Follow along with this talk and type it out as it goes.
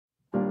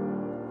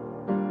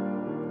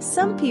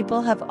Some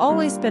people have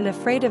always been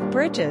afraid of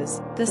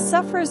bridges. The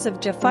sufferers of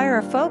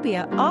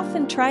Gephyrophobia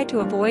often try to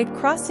avoid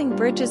crossing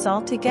bridges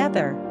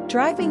altogether,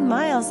 driving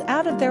miles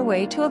out of their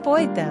way to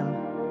avoid them.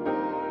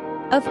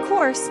 Of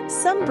course,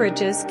 some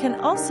bridges can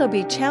also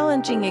be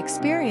challenging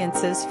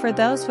experiences for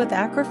those with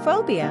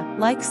acrophobia,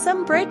 like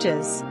some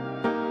bridges.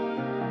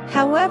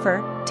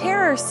 However,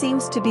 terror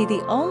seems to be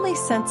the only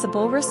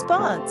sensible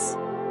response.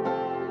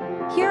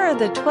 Here are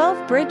the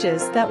 12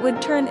 bridges that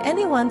would turn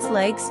anyone's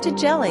legs to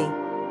jelly.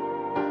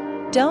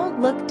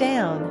 Don't look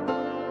down.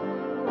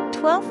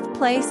 12th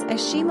place,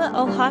 Ashima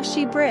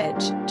Ohashi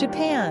Bridge,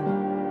 Japan.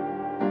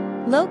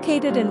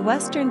 Located in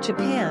western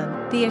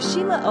Japan, the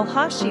Ashima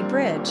Ohashi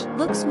Bridge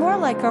looks more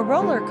like a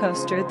roller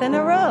coaster than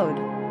a road.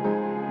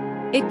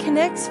 It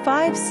connects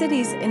 5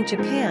 cities in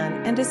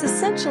Japan and is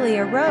essentially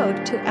a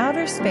road to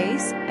outer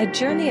space, a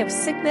journey of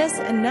sickness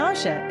and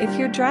nausea if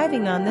you're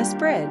driving on this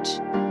bridge.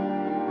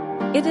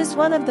 It is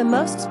one of the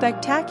most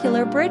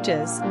spectacular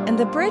bridges, and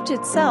the bridge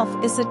itself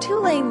is a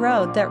 2-lane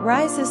road that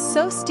rises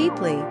so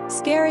steeply,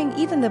 scaring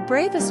even the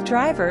bravest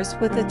drivers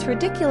with its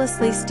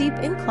ridiculously steep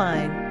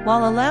incline,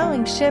 while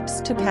allowing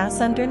ships to pass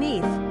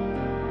underneath.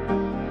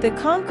 The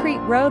concrete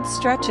road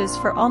stretches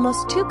for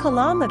almost 2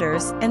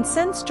 kilometers and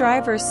sends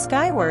drivers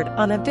skyward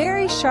on a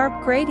very sharp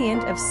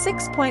gradient of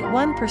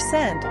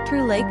 6.1%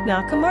 through Lake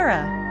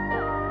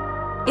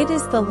Nakamura. It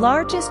is the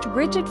largest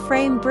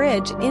rigid-frame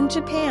bridge in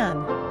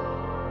Japan.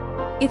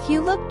 If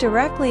you look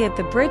directly at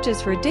the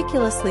bridge's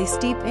ridiculously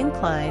steep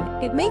incline,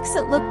 it makes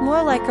it look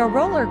more like a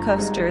roller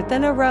coaster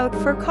than a road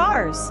for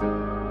cars.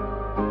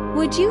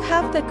 Would you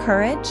have the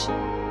courage?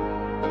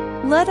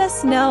 Let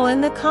us know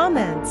in the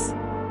comments.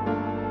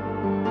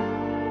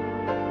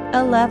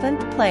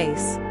 11th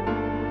place.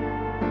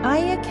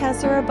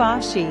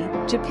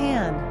 Ayakazurubashi,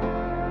 Japan.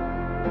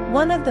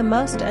 One of the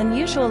most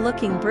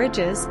unusual-looking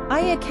bridges,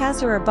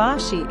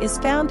 Ayakazurubashi, is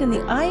found in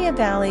the Aya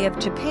Valley of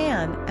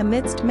Japan,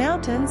 amidst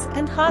mountains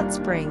and hot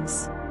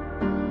springs.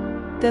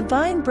 The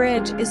Vine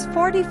Bridge is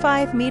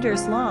 45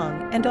 meters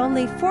long and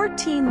only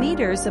 14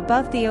 meters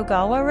above the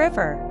Ogawa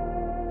River.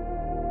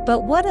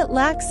 But what it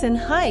lacks in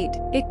height,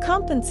 it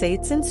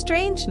compensates in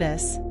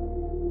strangeness.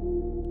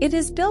 It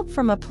is built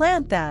from a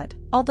plant that,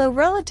 although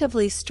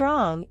relatively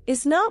strong,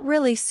 is not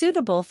really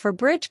suitable for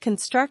bridge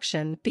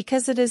construction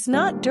because it is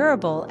not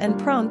durable and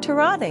prone to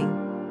rotting.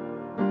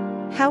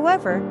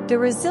 However, the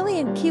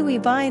resilient kiwi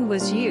vine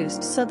was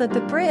used so that the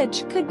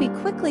bridge could be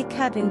quickly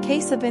cut in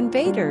case of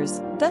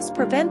invaders, thus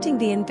preventing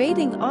the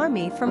invading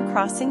army from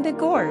crossing the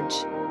gorge.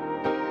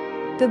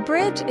 The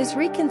bridge is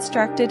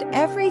reconstructed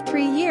every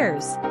 3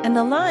 years, and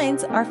the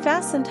lines are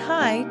fastened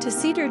high to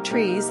cedar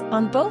trees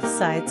on both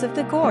sides of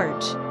the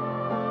gorge.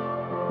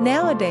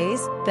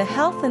 Nowadays, the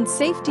health and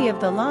safety of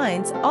the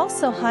lines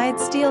also hide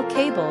steel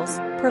cables,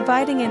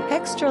 providing an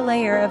extra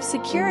layer of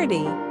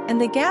security, and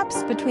the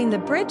gaps between the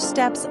bridge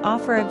steps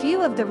offer a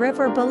view of the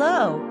river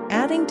below,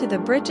 adding to the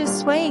bridge's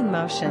swaying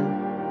motion.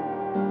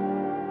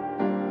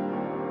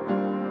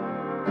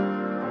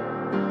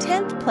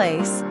 10th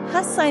place,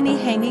 Hussaini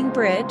Hanging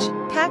Bridge,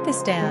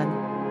 Pakistan.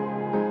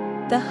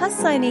 The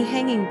Hussaini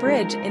Hanging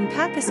Bridge in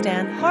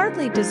Pakistan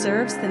hardly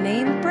deserves the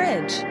name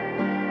bridge.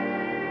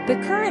 The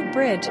current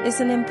bridge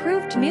is an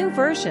improved new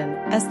version,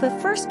 as the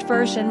first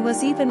version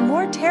was even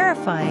more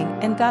terrifying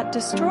and got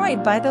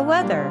destroyed by the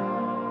weather.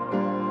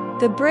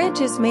 The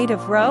bridge is made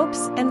of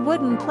ropes and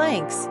wooden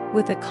planks,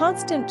 with a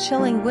constant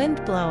chilling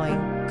wind blowing,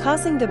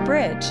 causing the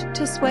bridge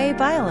to sway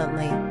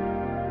violently.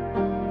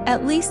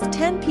 At least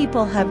 10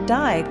 people have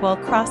died while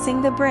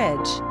crossing the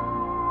bridge.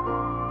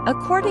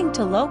 According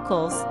to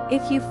locals,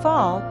 if you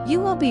fall,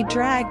 you will be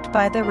dragged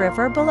by the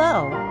river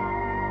below.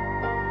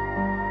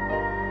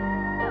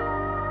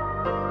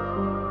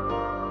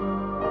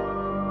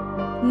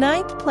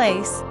 9th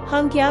place,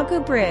 Hongyagu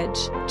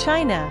Bridge,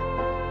 China.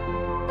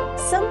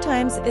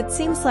 Sometimes it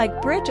seems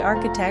like bridge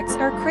architects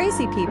are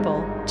crazy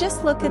people.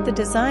 Just look at the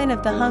design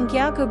of the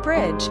Hongyagu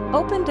Bridge,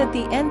 opened at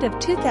the end of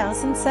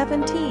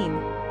 2017.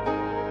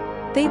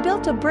 They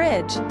built a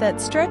bridge that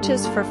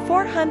stretches for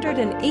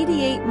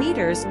 488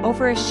 meters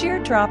over a sheer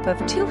drop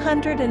of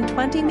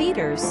 220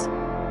 meters.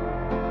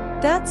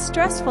 That's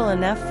stressful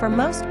enough for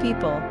most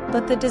people,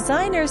 but the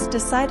designers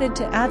decided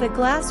to add a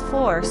glass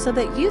floor so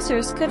that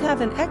users could have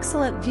an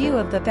excellent view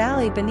of the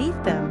valley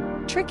beneath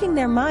them, tricking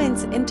their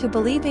minds into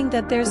believing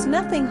that there's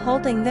nothing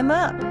holding them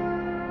up.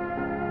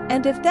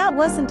 And if that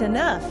wasn't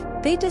enough,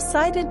 they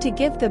decided to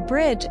give the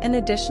bridge an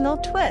additional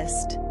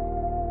twist.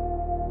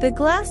 The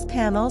glass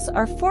panels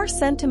are 4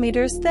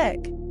 centimeters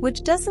thick,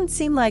 which doesn't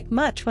seem like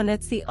much when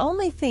it's the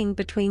only thing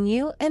between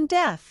you and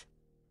death.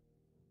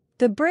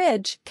 The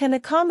bridge can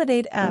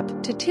accommodate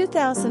up to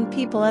 2,000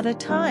 people at a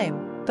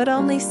time, but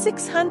only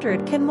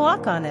 600 can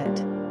walk on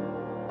it.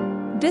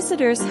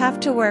 Visitors have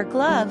to wear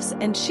gloves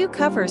and shoe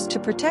covers to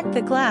protect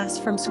the glass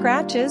from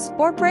scratches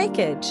or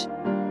breakage.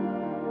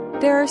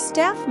 There are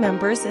staff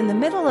members in the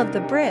middle of the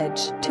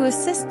bridge to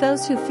assist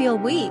those who feel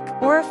weak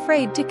or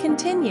afraid to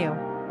continue.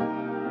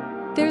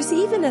 There's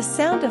even a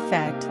sound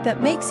effect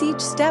that makes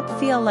each step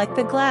feel like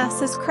the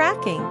glass is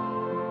cracking.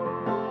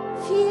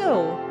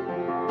 Phew!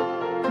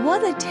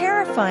 What a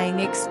terrifying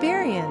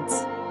experience!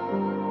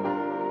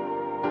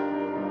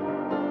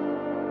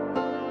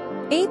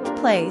 8th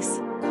place,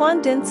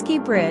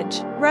 Kwandinsky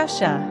Bridge,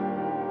 Russia.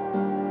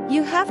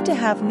 You have to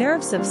have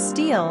nerves of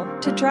steel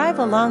to drive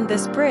along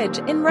this bridge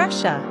in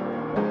Russia.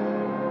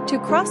 To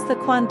cross the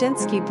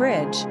Kwandinsky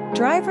Bridge,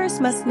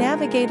 drivers must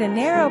navigate a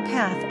narrow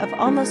path of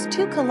almost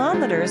 2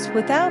 kilometers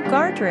without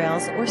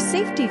guardrails or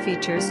safety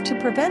features to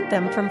prevent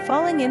them from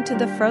falling into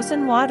the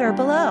frozen water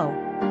below.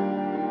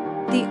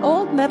 The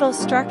old metal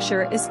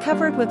structure is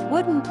covered with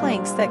wooden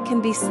planks that can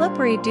be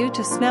slippery due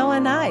to snow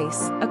and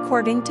ice,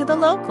 according to the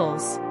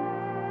locals.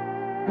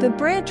 The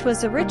bridge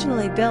was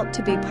originally built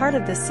to be part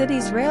of the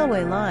city's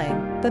railway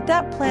line, but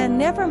that plan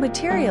never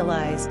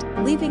materialized,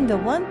 leaving the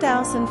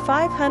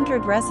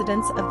 1,500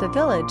 residents of the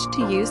village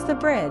to use the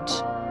bridge.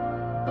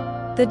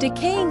 The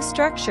decaying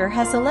structure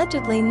has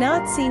allegedly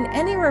not seen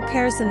any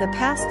repairs in the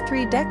past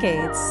 3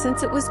 decades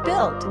since it was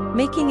built,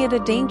 making it a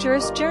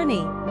dangerous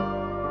journey.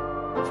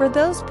 For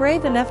those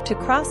brave enough to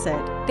cross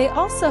it, they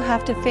also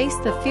have to face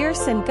the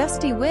fierce and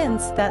gusty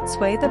winds that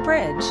sway the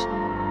bridge.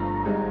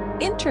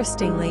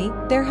 Interestingly,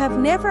 there have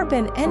never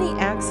been any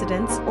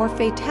accidents or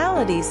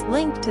fatalities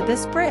linked to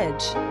this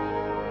bridge.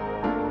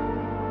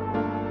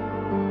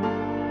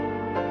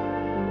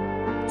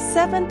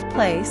 7th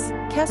place,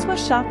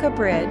 Quetzalcoatl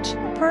Bridge,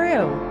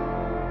 Peru.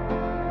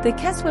 The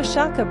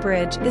Quetzalcoatl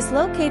Bridge is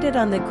located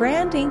on the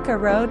Grand Inca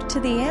Road to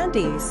the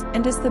Andes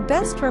and is the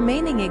best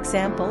remaining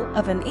example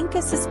of an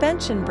Inca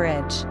suspension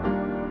bridge.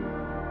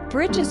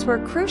 Bridges were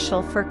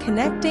crucial for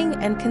connecting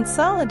and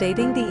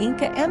consolidating the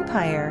Inca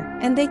Empire,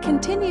 and they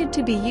continued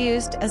to be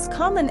used as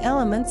common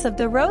elements of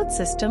the road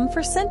system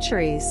for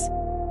centuries.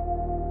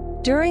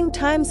 During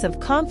times of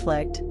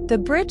conflict, the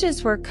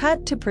bridges were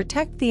cut to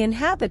protect the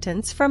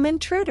inhabitants from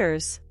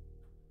intruders.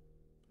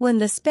 When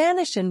the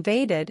Spanish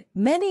invaded,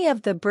 many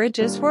of the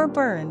bridges were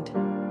burned.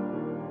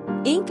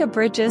 Inca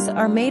bridges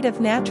are made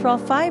of natural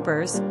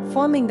fibers,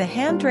 forming the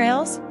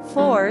handrails,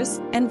 floors,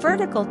 and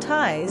vertical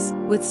ties,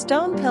 with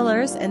stone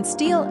pillars and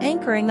steel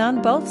anchoring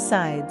on both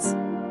sides.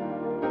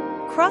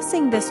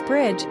 Crossing this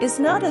bridge is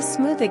not a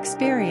smooth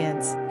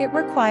experience, it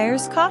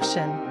requires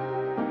caution.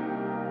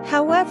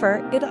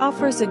 However, it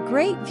offers a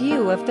great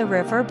view of the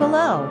river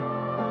below.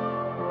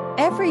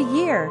 Every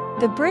year,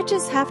 the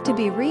bridges have to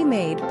be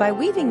remade by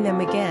weaving them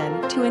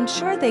again to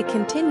ensure they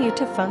continue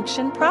to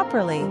function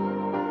properly.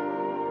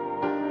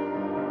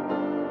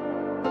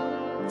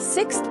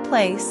 6th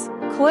place,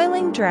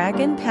 Coiling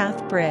Dragon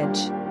Path Bridge.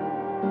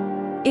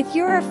 If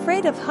you're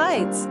afraid of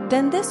heights,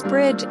 then this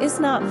bridge is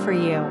not for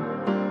you.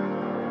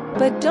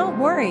 But don't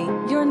worry,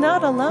 you're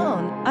not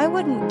alone, I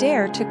wouldn't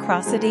dare to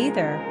cross it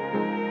either.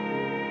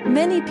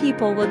 Many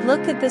people would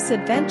look at this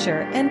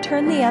adventure and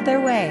turn the other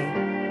way.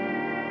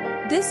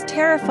 This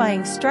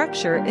terrifying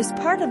structure is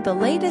part of the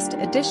latest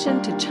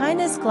addition to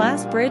China's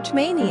glass bridge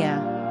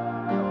mania.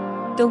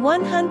 The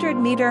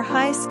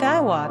 100-meter-high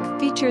skywalk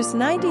features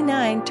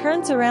 99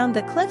 turns around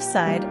the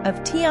cliffside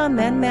of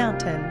Tianmen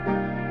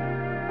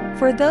Mountain.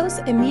 For those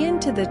immune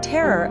to the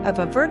terror of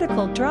a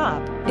vertical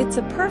drop, it's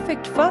a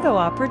perfect photo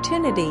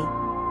opportunity.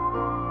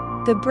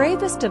 The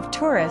bravest of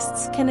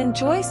tourists can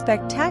enjoy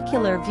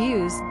spectacular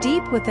views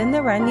deep within the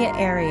Ranya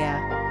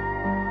area.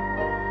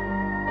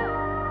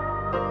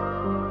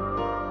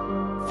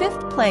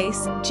 5th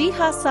place,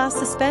 Jihasa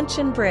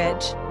Suspension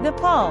Bridge,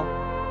 Nepal.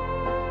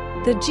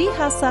 The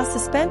Jihasa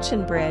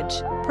Suspension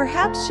Bridge,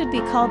 perhaps should be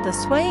called the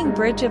Swaying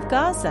Bridge of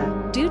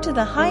Gaza, due to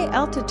the high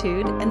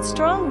altitude and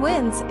strong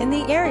winds in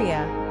the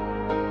area.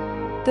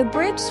 The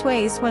bridge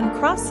sways when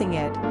crossing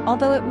it,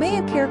 although it may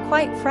appear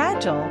quite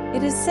fragile,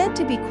 it is said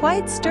to be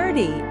quite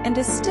sturdy and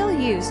is still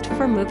used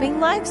for moving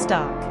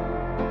livestock.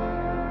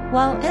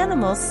 While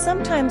animals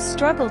sometimes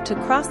struggle to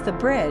cross the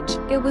bridge,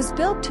 it was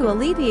built to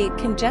alleviate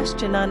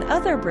congestion on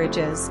other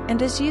bridges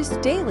and is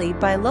used daily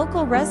by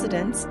local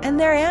residents and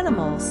their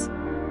animals.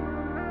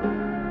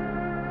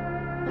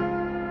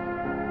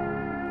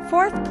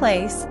 4th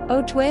place,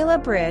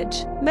 Ojuela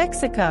Bridge,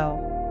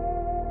 Mexico.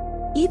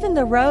 Even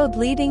the road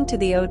leading to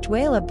the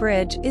Ojuela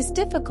Bridge is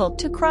difficult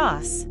to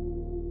cross.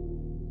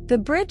 The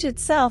bridge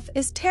itself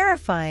is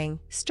terrifying,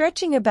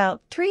 stretching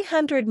about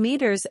 300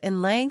 meters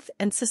in length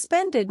and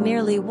suspended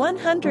nearly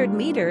 100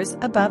 meters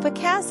above a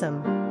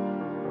chasm.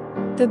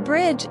 The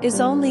bridge is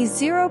only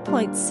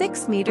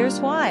 0.6 meters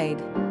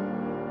wide.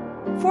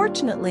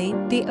 Fortunately,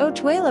 the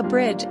Ojuela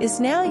Bridge is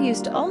now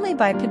used only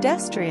by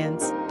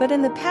pedestrians, but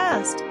in the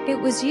past, it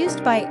was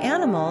used by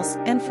animals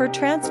and for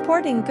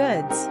transporting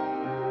goods.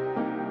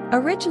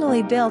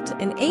 Originally built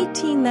in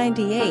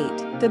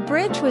 1898, the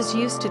bridge was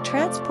used to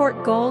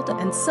transport gold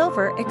and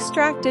silver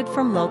extracted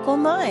from local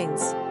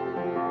mines.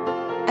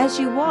 As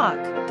you walk,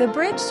 the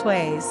bridge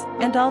sways,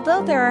 and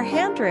although there are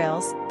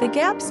handrails, the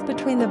gaps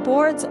between the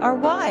boards are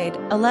wide,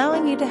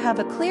 allowing you to have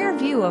a clear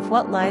view of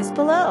what lies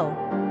below.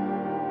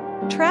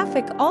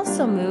 Traffic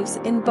also moves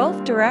in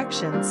both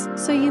directions,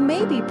 so you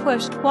may be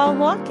pushed while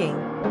walking.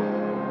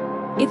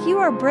 If you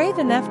are brave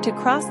enough to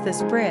cross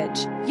this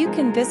bridge, you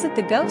can visit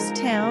the ghost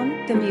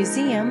town, the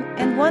museum,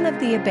 and one of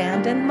the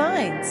abandoned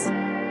mines.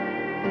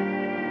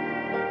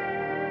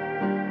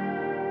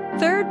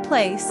 Third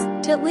place,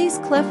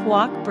 Titlis Cliff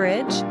Walk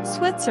Bridge,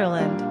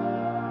 Switzerland.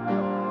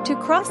 To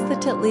cross the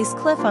Titlis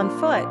Cliff on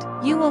foot,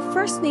 you will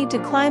first need to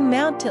climb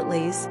Mount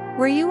Titlis,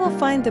 where you will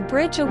find the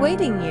bridge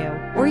awaiting you,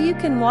 or you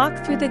can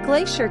walk through the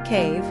glacier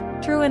cave,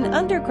 through an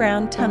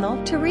underground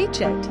tunnel to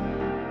reach it.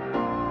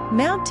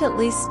 Mount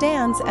Titlis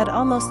stands at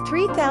almost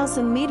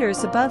 3,000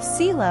 meters above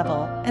sea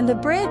level, and the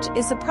bridge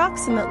is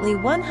approximately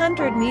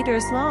 100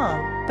 meters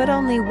long, but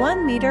only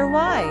 1 meter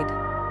wide.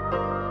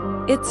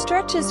 It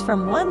stretches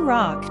from one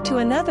rock to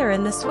another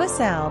in the Swiss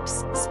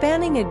Alps,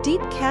 spanning a deep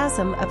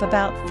chasm of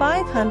about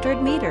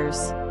 500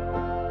 meters.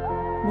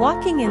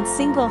 Walking in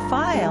single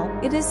file,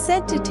 it is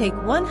said to take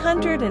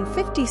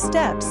 150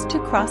 steps to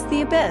cross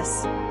the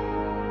abyss.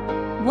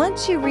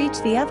 Once you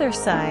reach the other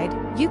side,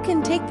 you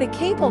can take the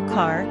cable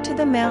car to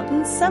the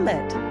mountain's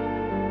summit.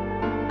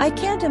 I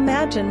can't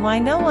imagine why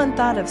no one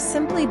thought of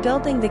simply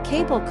building the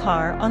cable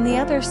car on the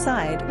other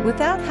side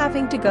without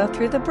having to go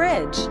through the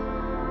bridge.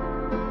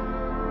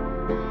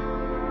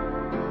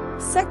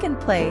 Second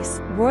place,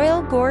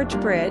 Royal Gorge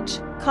Bridge,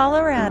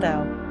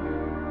 Colorado.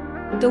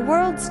 The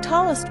world's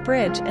tallest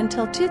bridge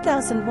until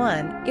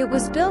 2001, it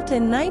was built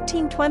in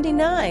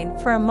 1929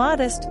 for a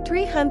modest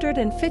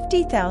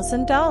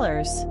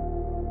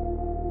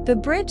 $350,000. The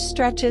bridge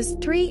stretches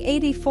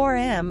 384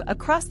 m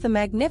across the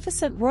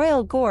magnificent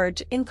Royal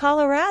Gorge in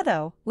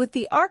Colorado, with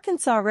the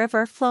Arkansas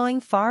River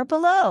flowing far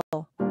below.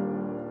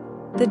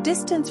 The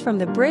distance from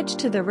the bridge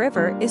to the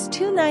river is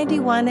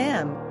 291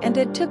 m, and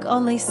it took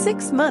only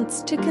 6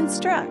 months to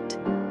construct.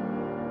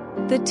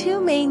 The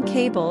two main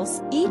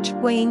cables, each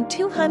weighing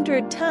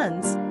 200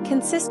 tons,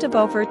 consist of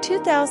over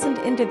 2,000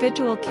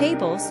 individual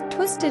cables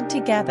twisted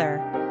together.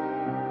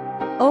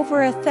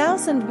 Over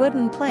 1,000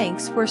 wooden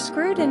planks were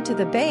screwed into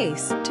the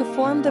base to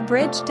form the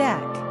bridge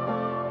deck.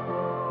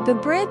 The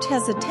bridge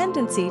has a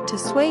tendency to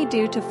sway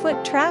due to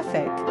foot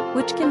traffic,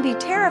 which can be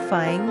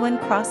terrifying when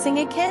crossing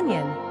a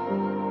canyon.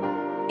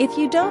 If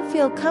you don't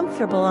feel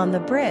comfortable on the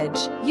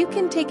bridge, you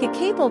can take a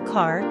cable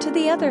car to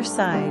the other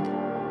side.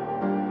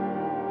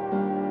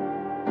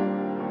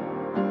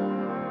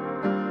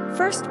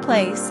 First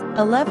place,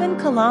 11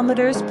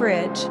 kilometers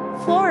bridge,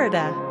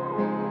 Florida.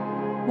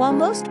 While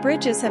most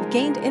bridges have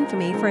gained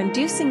infamy for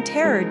inducing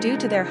terror due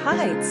to their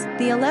heights,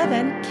 the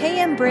 11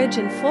 km bridge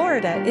in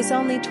Florida is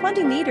only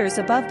 20 meters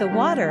above the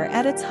water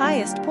at its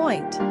highest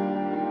point.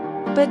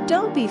 But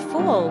don't be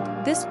fooled,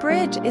 this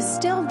bridge is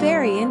still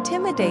very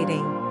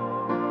intimidating.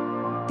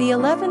 The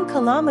 11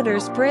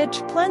 kilometers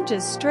bridge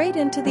plunges straight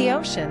into the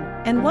ocean,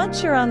 and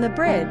once you're on the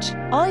bridge,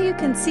 all you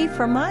can see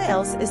for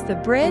miles is the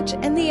bridge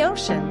and the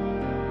ocean.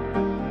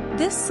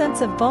 This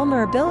sense of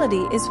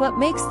vulnerability is what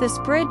makes this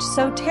bridge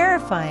so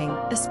terrifying,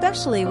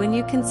 especially when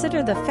you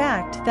consider the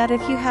fact that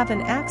if you have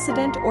an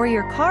accident or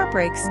your car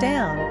breaks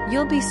down,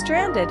 you'll be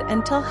stranded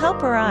until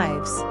help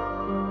arrives.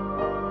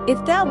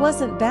 If that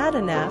wasn't bad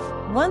enough,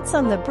 once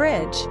on the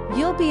bridge,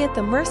 you'll be at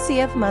the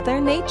mercy of Mother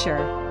Nature.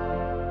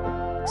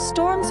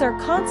 Storms are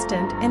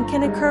constant and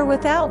can occur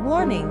without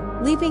warning,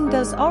 leaving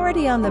those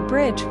already on the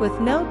bridge with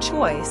no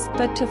choice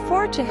but to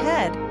forge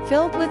ahead,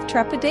 filled with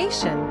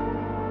trepidation.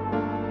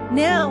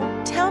 Now,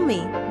 tell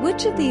me,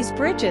 which of these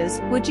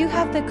bridges would you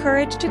have the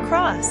courage to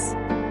cross?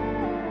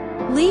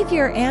 Leave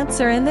your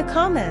answer in the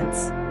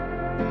comments.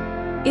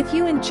 If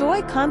you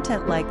enjoy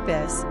content like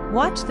this,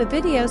 watch the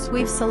videos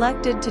we've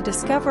selected to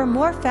discover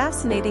more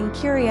fascinating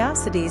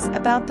curiosities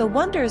about the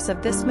wonders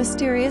of this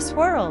mysterious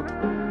world.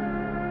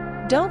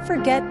 Don't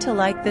forget to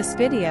like this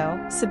video,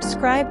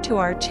 subscribe to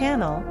our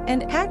channel,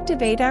 and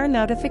activate our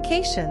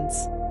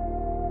notifications.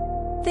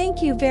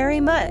 Thank you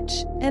very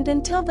much, and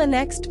until the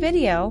next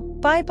video,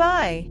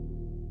 bye-bye.